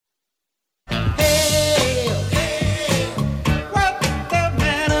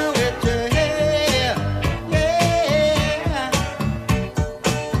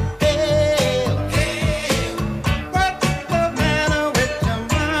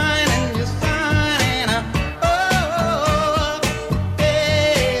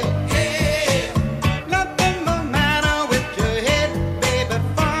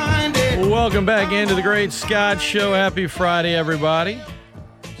Welcome back into the Great Scott Show. Happy Friday, everybody.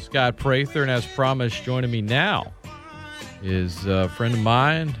 Scott Prather, and as promised, joining me now is a friend of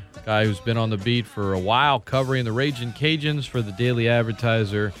mine, a guy who's been on the beat for a while, covering the Ragin Cajuns for the Daily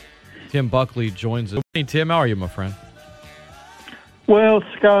Advertiser. Tim Buckley joins us. Hey, Tim, how are you, my friend? Well,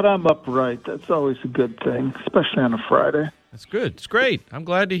 Scott, I'm upright. That's always a good thing, especially on a Friday. That's good. It's great. I'm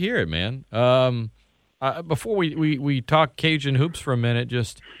glad to hear it, man. Before we talk Cajun hoops for a minute,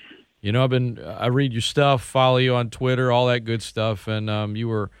 just, you know, I read your stuff, follow you on Twitter, all that good stuff, and you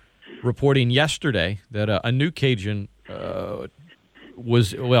were reporting yesterday that a new Cajun a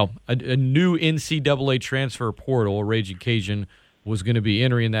new NCAA transfer portal, a Ragin Cajun, was going to be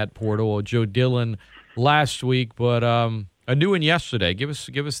entering that portal. Joe Dillon last week, but a new one yesterday. Give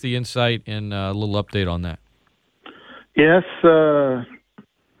us the insight and a little update on that. Yes, Jave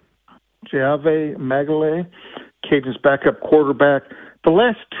Magale, Cajun's backup quarterback. The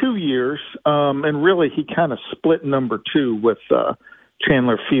last 2 years, and really he kind of split number two with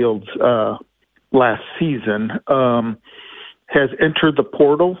Chandler Fields last season, has entered the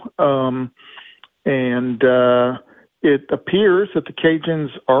portal, and it appears that the Cajuns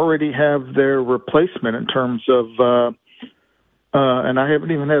already have their replacement in terms of and I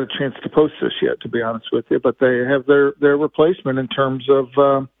haven't even had a chance to post this yet, to be honest with you, but they have their replacement in terms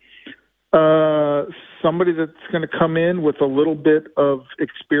of somebody that's going to come in with a little bit of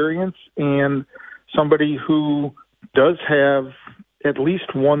experience and somebody who does have at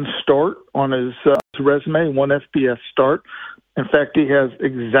least one start on his resume, one FBS start. In fact, he has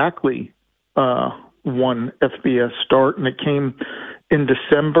exactly one FBS start, and it came in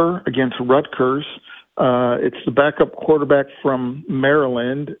December against Rutgers. It's the backup quarterback from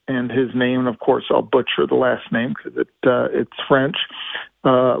Maryland, and his name, of course, I'll butcher the last name because it's French.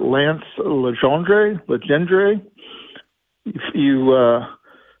 Lance Legendre. If you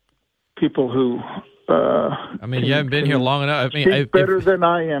people who you haven't been here long enough. Better than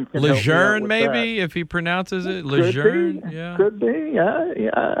I am. Lejeune, maybe, if he pronounces it. Lejeune, yeah. Could be. Yeah,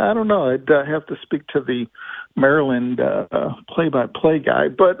 I don't know. I'd have to speak to the Maryland play-by-play guy.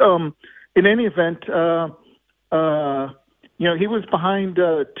 But in any event, he was behind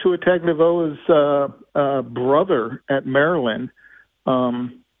Tua Tagovailoa's brother at Maryland,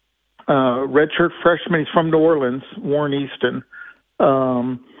 redshirt freshman. He's from New Orleans, Warren Easton.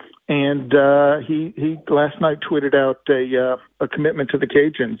 And he last night tweeted out a commitment to the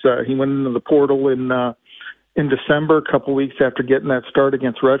Cajuns. He went into the portal in December, a couple weeks after getting that start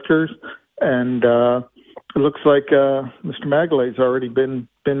against Rutgers, and it looks like Mr. Magale's already been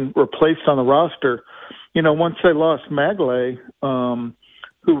replaced on the roster. You know, once they lost Magale,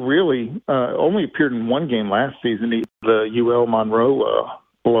 who really only appeared in one game last season, the UL Monroe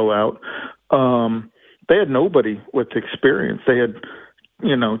blowout, they had nobody with experience. They had,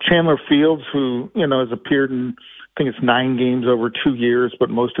 Chandler Fields, who, has appeared in, I think it's 9 games over 2 years, but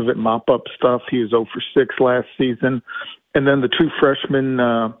most of it mop-up stuff. He was 0 for 6 last season. And then the 2 freshmen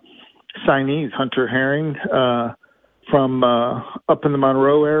signees, Hunter Herring from up in the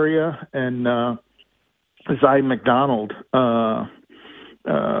Monroe area, and Zy McDonald from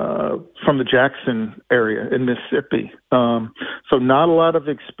the Jackson area in Mississippi. So not a lot of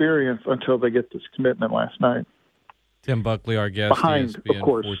experience until they get this commitment last night. Tim Buckley, our guest. Behind, ESPN, of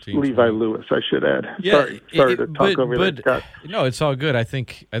course, 14, Levi Lewis, I should add. Yeah, sorry to talk over that, Scott. No, it's all good. I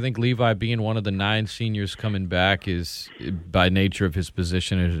think Levi, being one of the 9 seniors coming back, is, by nature of his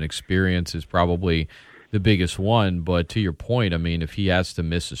position and his experience, is probably the biggest one. But to your point, if he has to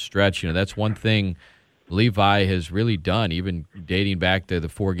miss a stretch, that's one thing Levi has really done, even dating back to the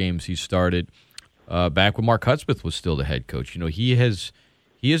 4 games he started back when Mark Hudspeth was still the head coach. He has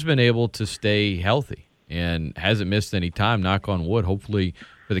been able to stay healthy and hasn't missed any time, knock on wood. Hopefully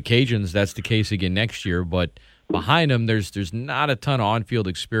for the Cajuns, that's the case again next year. But behind him, there's not a ton of on-field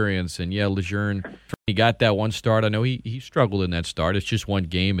experience. And, yeah, Lejeune, he got that one start. I know he struggled in that start. It's just one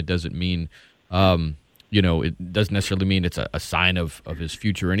game. It doesn't mean, it doesn't necessarily mean it's a sign of his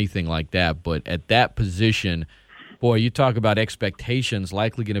future or anything like that. But at that position, boy, you talk about expectations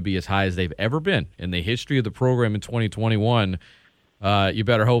likely going to be as high as they've ever been in the history of the program in 2021. You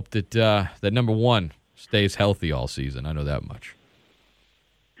better hope that that number one stays healthy all season. I know that much.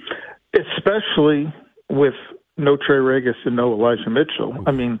 Especially with no Trey Regis and no Elijah Mitchell.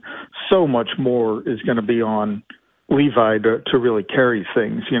 So much more is going to be on Levi to really carry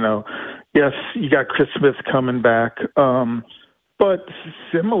things. Yes, you got Chris Smith coming back, but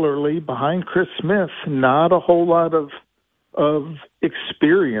similarly behind Chris Smith, not a whole lot of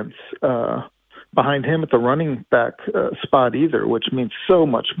experience behind him at the running back spot either, which means so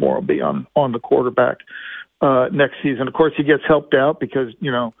much more will be on the quarterback next season. Of course, he gets helped out because,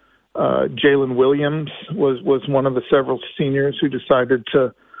 Jalen Williams was one of the several seniors who decided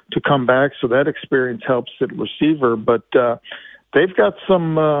to come back, so that experience helps at receiver. But they've got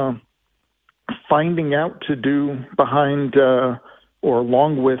some finding out to do behind or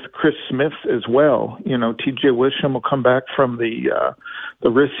along with Chris Smith as well. You know, T.J. Wisham will come back from the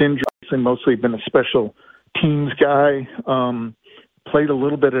wrist injury. He's mostly been a special teams guy. Played a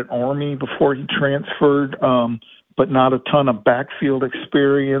little bit at Army before he transferred, but not a ton of backfield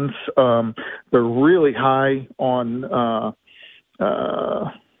experience. They're really high on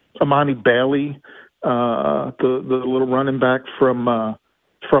Amani Bailey, the little running back from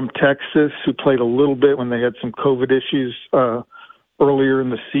Texas, who played a little bit when they had some COVID issues earlier in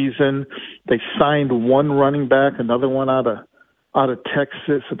the season. They signed one running back, another one out of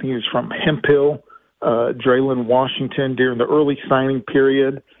Texas. I think he was from Hemphill, Draylon Washington, during the early signing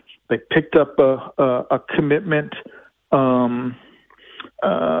period. They picked up a commitment from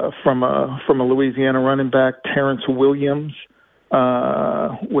a Louisiana running back, Terrence Williams,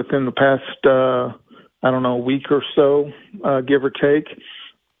 within the past a week or so, give or take.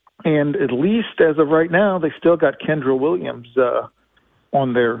 And at least as of right now, they still got Kendra Williams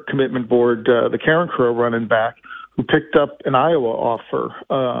on their commitment board, the Karen Crow running back, who picked up an Iowa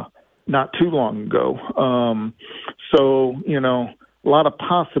offer not too long ago. So, you know, a lot of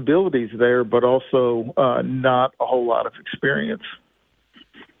possibilities there, but also not a whole lot of experience.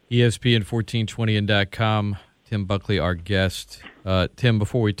 ESPN 1420and.com. Tim Buckley, our guest. Tim,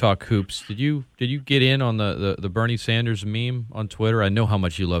 before we talk hoops, did you get in on the Bernie Sanders meme on Twitter? I know how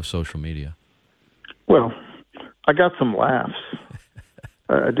much you love social media. Well, I got some laughs.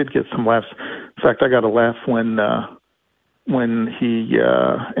 I did get some laughs. In fact, I got a laugh when he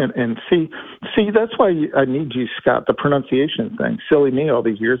and see that's why I need you, Scott. The pronunciation thing, silly me all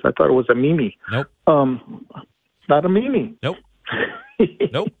these years. I thought it was a meme. Nope. Not a meme. Nope.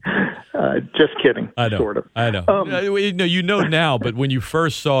 Nope. Just kidding. I know. Sort of. I know. You know now, but when you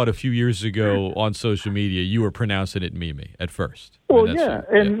first saw it a few years ago on social media, you were pronouncing it Mimi at first. Well,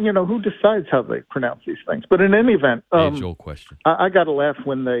 you know, who decides how they pronounce these things? But in any event, age-old question. I got a laugh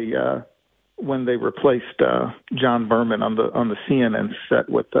when they replaced John Berman on the CNN set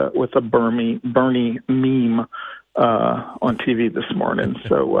with a Bernie meme on TV this morning.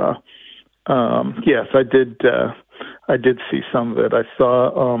 So yes, I did see some of it. I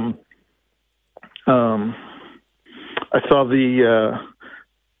saw the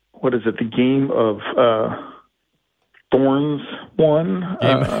the Game of Thorns one.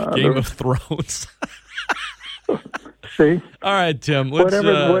 Game of Thrones. See? All right, Tim.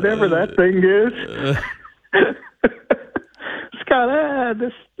 Whatever that thing is. Scott,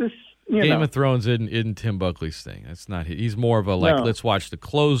 this Game of Thrones isn't Tim Buckley's thing. That's not he's more of a let's watch The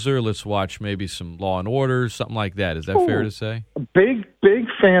Closer, let's watch maybe some Law and Order, something like that. Is that fair to say? A big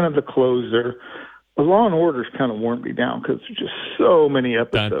fan of The Closer. The Law and Order's kind of worn me down because there's just so many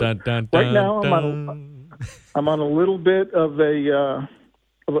episodes. Right now, I'm on a little bit of a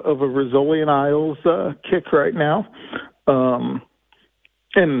Rizzoli and Isles kick right now,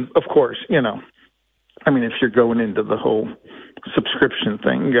 and of course, you know, I mean, if you're going into the whole subscription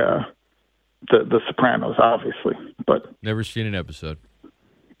thing, the Sopranos, obviously, but never seen an episode.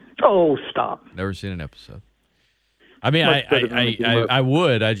 Oh, stop! Never seen an episode. I mean, I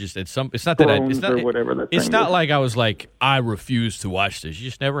would. I just it's not that it's not like I was like I refuse to watch this. It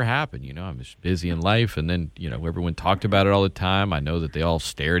just never happened. You know, I'm just busy in life, and then you know everyone talked about it all the time. I know that they all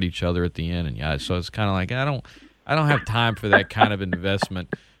stare at each other at the end, and so it's kind of like I don't have time for that kind of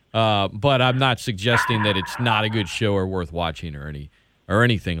investment. But I'm not suggesting that it's not a good show or worth watching or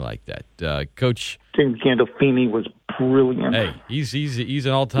anything like that. Coach James Gandolfini was brilliant. Hey, he's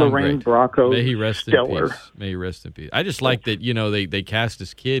an all-time Lorraine great. Bracco, May he rest stellar. in peace. May he rest in peace. I just like that, you know, they cast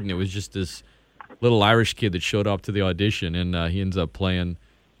this kid, and it was just this little Irish kid that showed up to the audition, and he ends up playing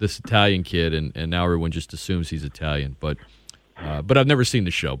this Italian kid, and now everyone just assumes he's Italian. But I've never seen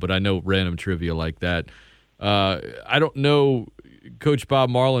the show, but I know random trivia like that. I don't know Coach Bob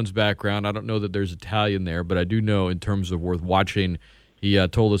Marlin's background. I don't know that there's Italian there, but I do know in terms of worth watching. He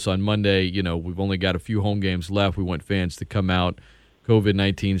told us on Monday, you know, we've only got a few home games left. We want fans to come out.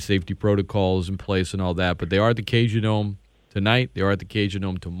 COVID-19 safety protocols in place and all that. But they are at the Cajun Dome tonight. They are at the Cajun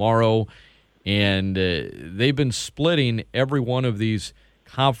Dome tomorrow. And they've been splitting every one of these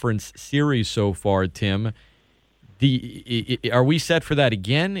conference series so far, Tim. Are we set for that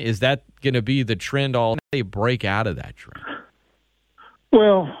again? Is that going to be the trend? All they break out of that trend?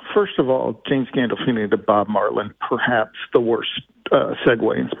 Well, first of all, James Gandolfini to Bob Marlin, perhaps the worst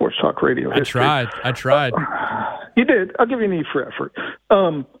segue in sports talk radio history. I tried. You did. I'll give you an E for effort.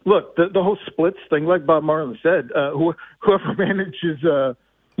 Look, the whole splits thing, like Bob Marlin said, whoever manages,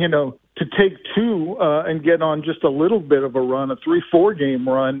 to take two and get on just a little bit of a run, a 3-4 game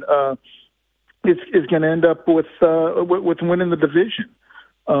run, is going to end up with winning the division.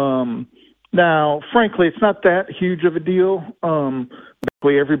 Now, frankly, it's not that huge of a deal.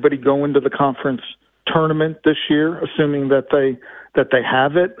 Basically, everybody going to the conference tournament this year, assuming that they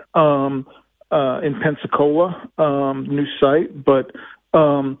have it in Pensacola, new site. But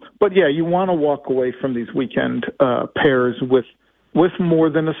yeah, you want to walk away from these weekend pairs with more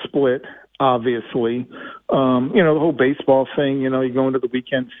than a split. Obviously, the whole baseball thing. You go into the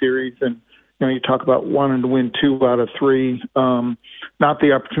weekend series and you talk about wanting to win 2 out of 3. Not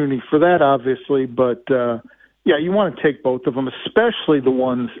the opportunity for that, obviously, but yeah, you want to take both of them, especially the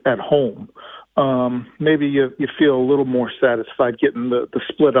ones at home. Maybe you feel a little more satisfied getting the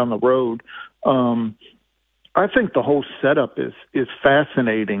split on the road. I think the whole setup is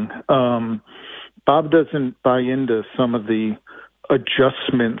fascinating. Bob doesn't buy into some of the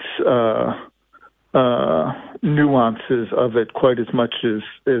adjustments, nuances of it quite as much as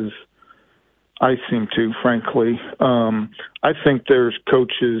I seem to, frankly. I think there's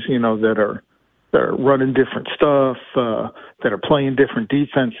coaches, that are running different stuff, that are playing different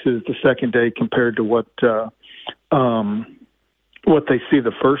defenses the second day compared to what they see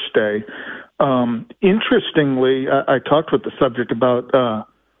the first day. Interestingly, I talked with the subject about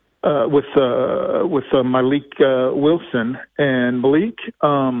with Mylik Wilson, and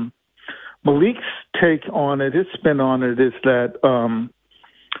Malik's take on it, his spin on it is that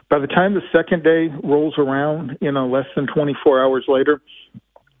by the time the second day rolls around, less than 24 hours later,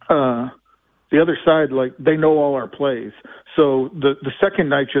 the other side, they know all our plays. So the second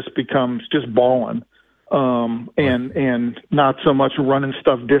night just becomes just balling, and not so much running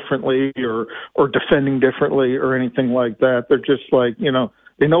stuff differently or defending differently or anything like that. They're just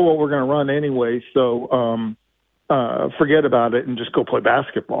they know what we're going to run anyway. So forget about it and just go play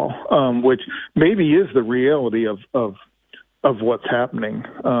basketball, which maybe is the reality of what's happening.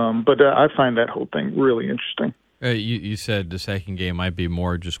 But I find that whole thing really interesting. You said the second game might be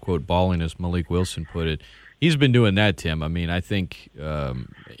more just, quote, balling, as Mylik Wilson put it. He's been doing that, Tim. I mean, I think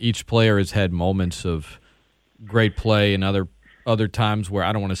each player has had moments of great play and other times where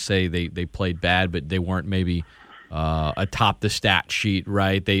I don't want to say they played bad, but they weren't maybe atop the stat sheet,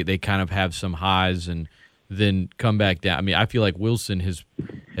 right? They kind of have some highs and then come back down. I mean, I feel like Wilson has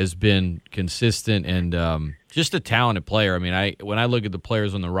been consistent and just a talented player. I mean, when I look at the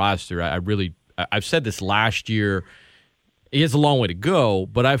players on the roster, I've said this last year, he has a long way to go,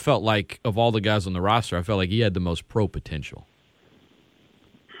 but I felt like of all the guys on the roster, I felt like he had the most pro potential.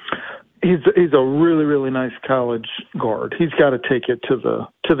 He's a really, really nice college guard. He's got to take it to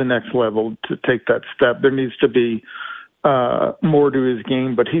the next level to take that step. There needs to be more to his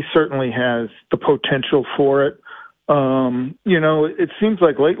game, but he certainly has the potential for it. It seems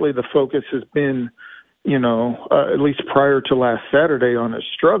like lately the focus has been, at least prior to last Saturday, on his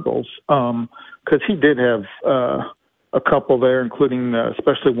struggles, because he did have a couple there, including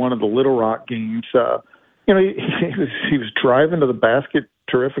especially one of the Little Rock games. He was driving to the basket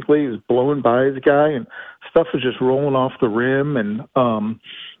terrifically. He was blowing by his guy, and stuff was just rolling off the rim and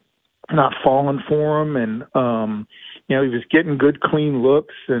not falling for him. And he was getting good, clean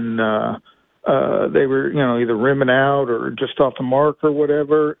looks, and they were either rimming out or just off the mark or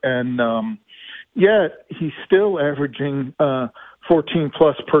whatever. And yet he's still averaging 14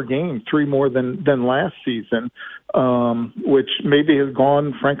 plus per game, 3 more than last season, which maybe has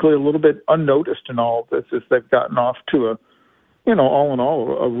gone, frankly, a little bit unnoticed in all of this as they've gotten off to all in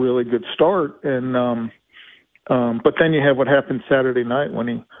all, a really good start. And but then you have what happened Saturday night when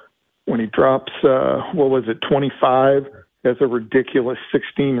he drops 25, has a ridiculous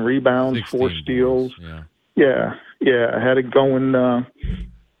 16 rebounds, 4 steals. Yeah, had it going.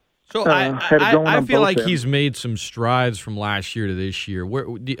 So I feel like he's made some strides from last year to this year.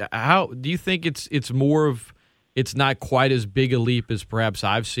 How do you think it's more of, it's not quite as big a leap as perhaps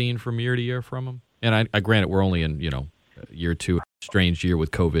I've seen from year to year from him? And I grant it, we're only in year 2, strange year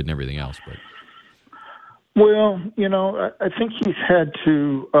with COVID and everything else. But well, I think he's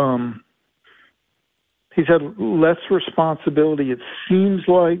had less responsibility. It seems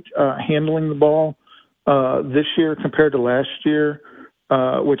like handling the ball this year compared to last year.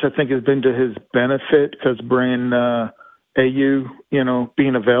 Which I think has been to his benefit because Brian AU,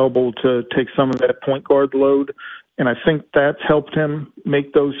 being available to take some of that point guard load. And I think that's helped him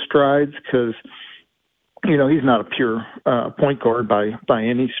make those strides because, he's not a pure point guard by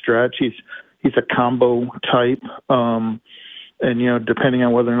any stretch. He's a combo type. And, depending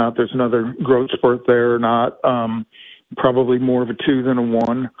on whether or not there's another growth spurt there or not, probably more of a 2 than a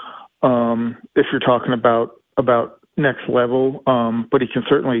 1. If you're talking about next level, but he can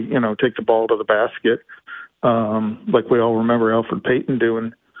certainly, take the ball to the basket, like we all remember Alfred Payton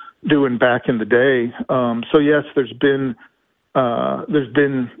doing back in the day. So yes, there's been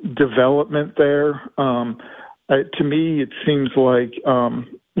development there. To me, it seems like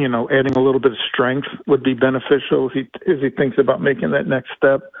adding a little bit of strength would be beneficial as he thinks about making that next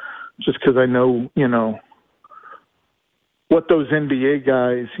step. Just because I know what those NBA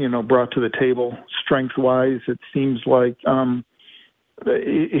guys brought to the table strength wise, it seems like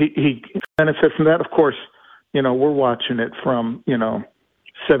he benefit from that. Of course, we're watching it from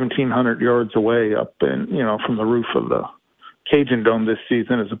 1,700 yards away up in from the roof of the Cajun Dome this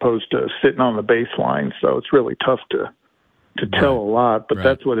season, as opposed to sitting on the baseline. So it's really tough to tell a lot, but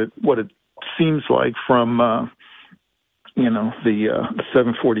that's what it seems like from the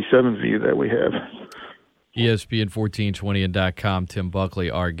 747 view that we have. ESPN 1420 and .com. Tim Buckley,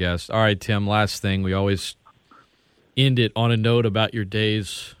 our guest. All right, Tim. Last thing, we always end it on a note about your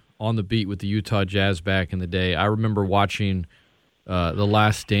days on the beat with the Utah Jazz back in the day. I remember watching The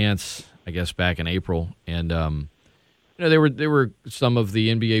Last Dance, I guess back in April, and there were some of the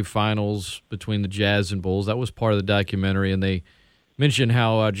NBA finals between the Jazz and Bulls. That was part of the documentary, and they mentioned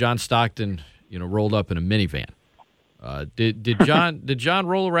how John Stockton, rolled up in a minivan. Did John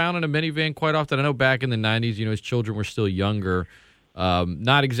roll around in a minivan quite often? I know back in the 90s, his children were still younger.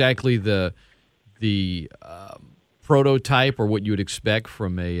 Not exactly the prototype or what you would expect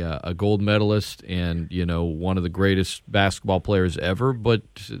from a gold medalist and one of the greatest basketball players ever. But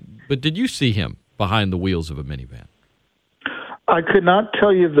did you see him behind the wheels of a minivan? I could not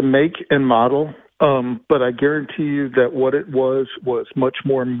tell you the make and model, but I guarantee you that what it was much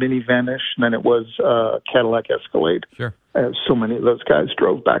more minivanish than it was Cadillac Escalade. Sure. As so many of those guys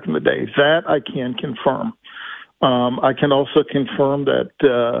drove back in the day. That I can confirm. I can also confirm that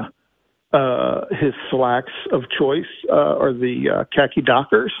his slacks of choice are the khaki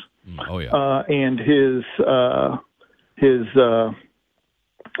Dockers. Oh yeah. And his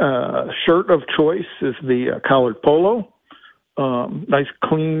shirt of choice is the collared polo. Nice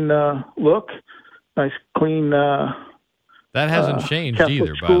clean look. Nice clean. That hasn't changed Catholic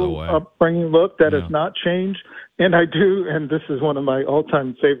either, by the way. Upbringing look that has not changed, and I do. And this is one of my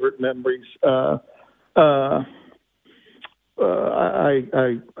all-time favorite memories. I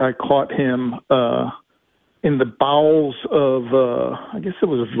caught him in the bowels of I guess it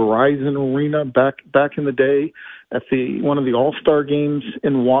was Verizon Arena back in the day at one of the All-Star games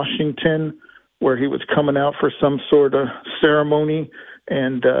in Washington, where he was coming out for some sort of ceremony,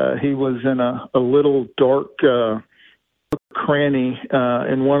 and he was in a little dark cranny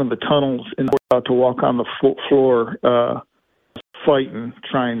in one of the tunnels and about to walk on the floor fighting,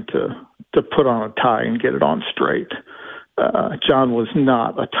 trying to put on a tie and get it on straight. John was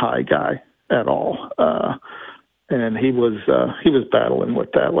not a tie guy at all. And he was battling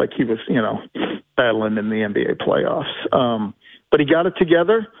with that, like he was, battling in the NBA playoffs. But he got it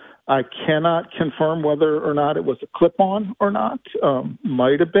together. I cannot confirm whether or not it was a clip-on or not.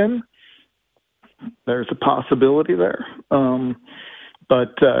 Might have been. There's a possibility there.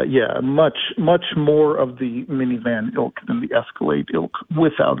 But much more of the minivan ilk than the Escalade ilk,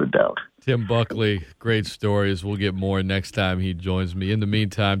 without a doubt. Tim Buckley, great stories. We'll get more next time he joins me. In the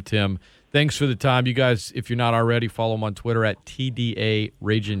meantime, Tim, thanks for the time. You guys, if you're not already, follow him on Twitter at TDA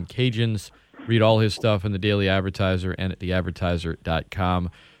Ragin Cajuns. Read all his stuff in the Daily Advertiser and at theadvertiser.com.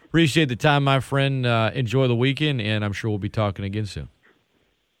 Appreciate the time, my friend. Enjoy the weekend, and I'm sure we'll be talking again soon.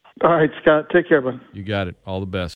 All right, Scott. Take care, bud. You got it. All the best.